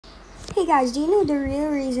Hey guys, do you know the real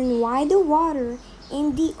reason why the water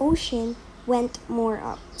in the ocean went more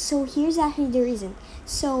up? So here's actually the reason.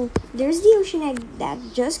 So there's the ocean egg that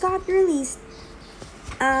just got released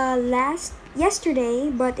yesterday,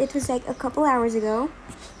 but it was like a couple hours ago.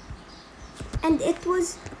 And it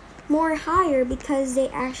was more higher because they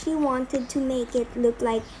actually wanted to make it look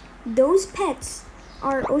like those pets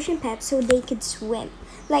are ocean pets so they could swim.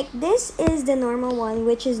 Like this is the normal one,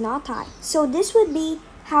 which is not high. So this would be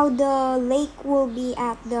how the lake will be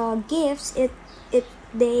at the gifts if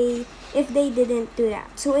they didn't do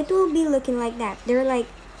that. So it will be looking like that. They're like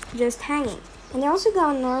just hanging. And they also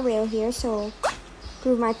got a narwhal here, so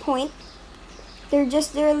prove my point. They're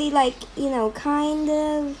just really like, kind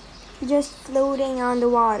of just floating on the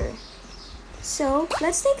water. So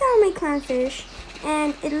let's take out my clownfish,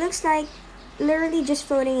 and it looks like literally just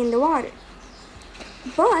floating in the water.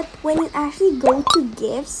 But when you actually go to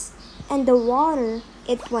gifts and the water,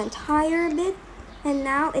 it went higher a bit, and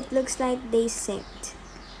now it looks like they sinked.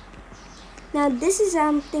 Now this is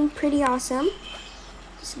something pretty awesome.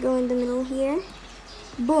 Let's go in the middle here.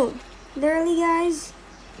 Boom. Literally guys,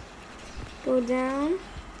 go down.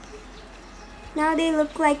 Now they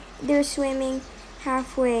look like they're swimming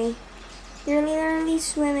halfway. They're literally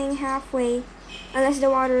swimming halfway, unless the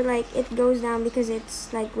water it goes down because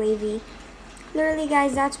it's like wavy. Literally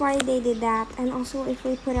guys, that's why they did that. And also if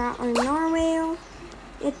we put out our narwhal,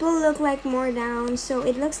 it will look like more down, so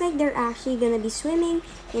it looks like they're actually gonna be swimming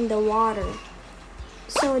in the water.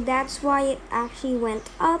 So that's why it actually went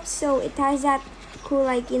up. So it has that cool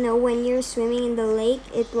when you're swimming in the lake,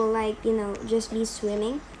 it will just be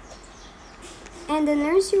swimming. And the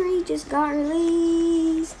nursery just got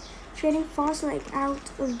released, trading fossil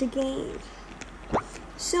out of the game.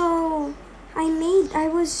 So I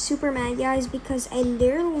was super mad guys because I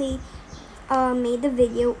literally made the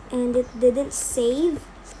video and it didn't save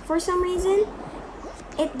for some reason.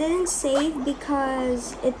 It didn't save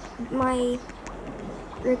because my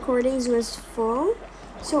recordings was full.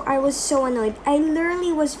 So I was so annoyed. I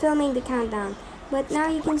literally was filming the countdown. But now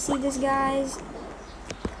you can see this guys.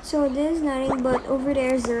 So there's nothing, but over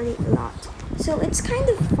there is already a lot. So it's kind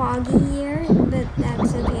of foggy here, but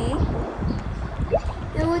that's okay.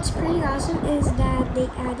 And what's pretty awesome is that they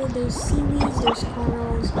added those seaweeds, those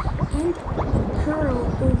corals, and a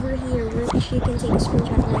pearl over here, which you can take a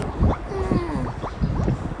screenshot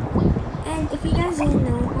And if you guys didn't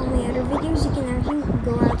know, on my other videos, you can actually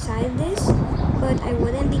go outside this, but I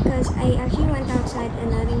wouldn't because I actually went outside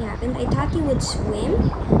and nothing happened. I thought you would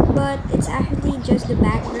swim, but it's actually just the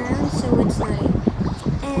background, so it's nothing.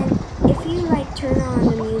 And if you turn on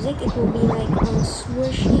the music, it will be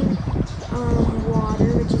swooshing water,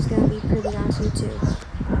 which is gonna be pretty awesome too.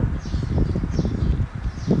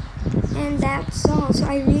 And that's all. So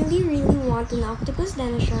I really want an octopus,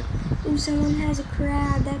 then a shark. Ooh, someone has a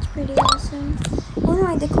crab. That's pretty awesome. Oh no,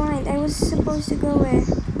 I declined. I was supposed to go with.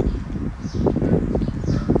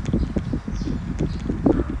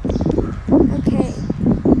 Okay.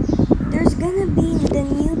 There's gonna be the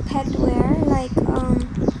new petware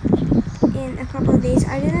in a couple of days.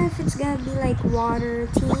 I don't know if it's gonna be water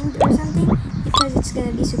themed or something because it's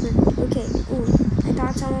gonna be super cool. Okay. Ooh, I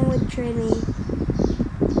thought someone would trade me.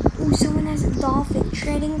 Ooh, someone has a dolphin,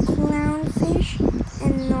 trading clownfish,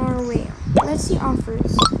 and narwhal. Let's see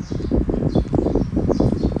offers.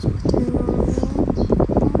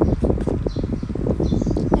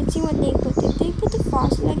 Let's see what they put. If they put the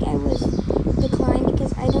fossil egg, I was declined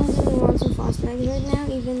because I don't really want some fossil eggs right now,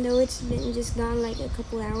 even though it's been just gone a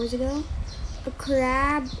couple hours ago. A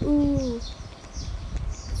crab, ooh.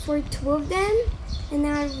 For 2 of them, an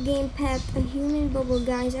out-of-game pet, a human bubble,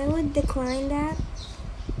 guys. I would decline that.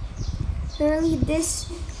 Literally, this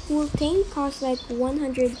whole thing costs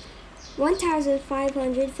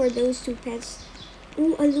 1,500 for those 2 pets.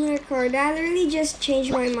 Ooh, a lunar car. That literally just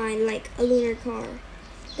changed my mind. A lunar car.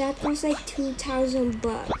 That costs 2,000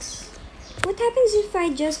 bucks. What happens if I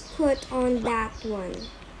just put on that one?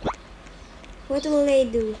 What will they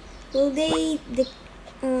do? Will they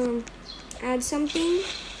add something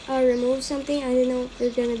or remove something? I don't know what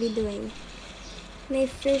they're gonna be doing. My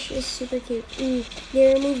fish is super cute. Ooh,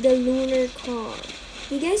 they removed the lunar car.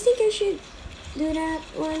 You guys think I should do that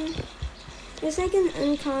one? It's an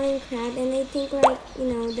uncommon crab, and I think that's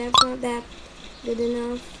not that good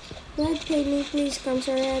enough. God paid me, please come.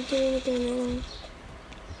 Sorry, I have to return it.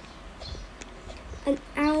 An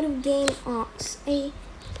out-of-game ox. I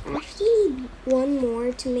actually need one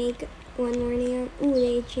more to make one more nail. Ooh,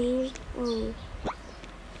 they changed. Oh.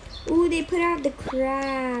 Ooh, they put out the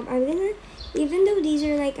crab. I'm gonna, even though these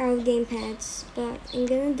are out-of-game pets, but I'm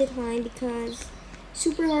gonna decline because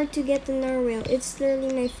super hard to get the narwhal. It's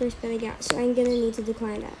literally my first pet I got, so I'm gonna need to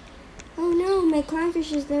decline that. Oh no, my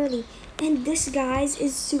clownfish is literally. And this, guys,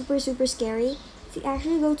 is super scary. If you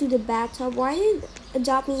actually go to the bathtub, why did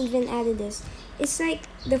Adopt Me even added this? It's like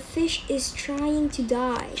the fish is trying to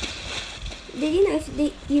die. Did you know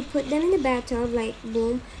if you put them in the bathtub, like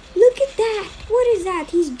boom, look at that! What is that?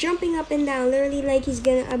 He's jumping up and down, literally like he's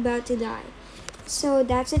about to die. So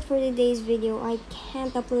that's it for today's video. I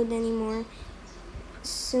can't upload anymore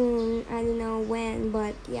soon. I don't know when,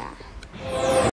 but yeah.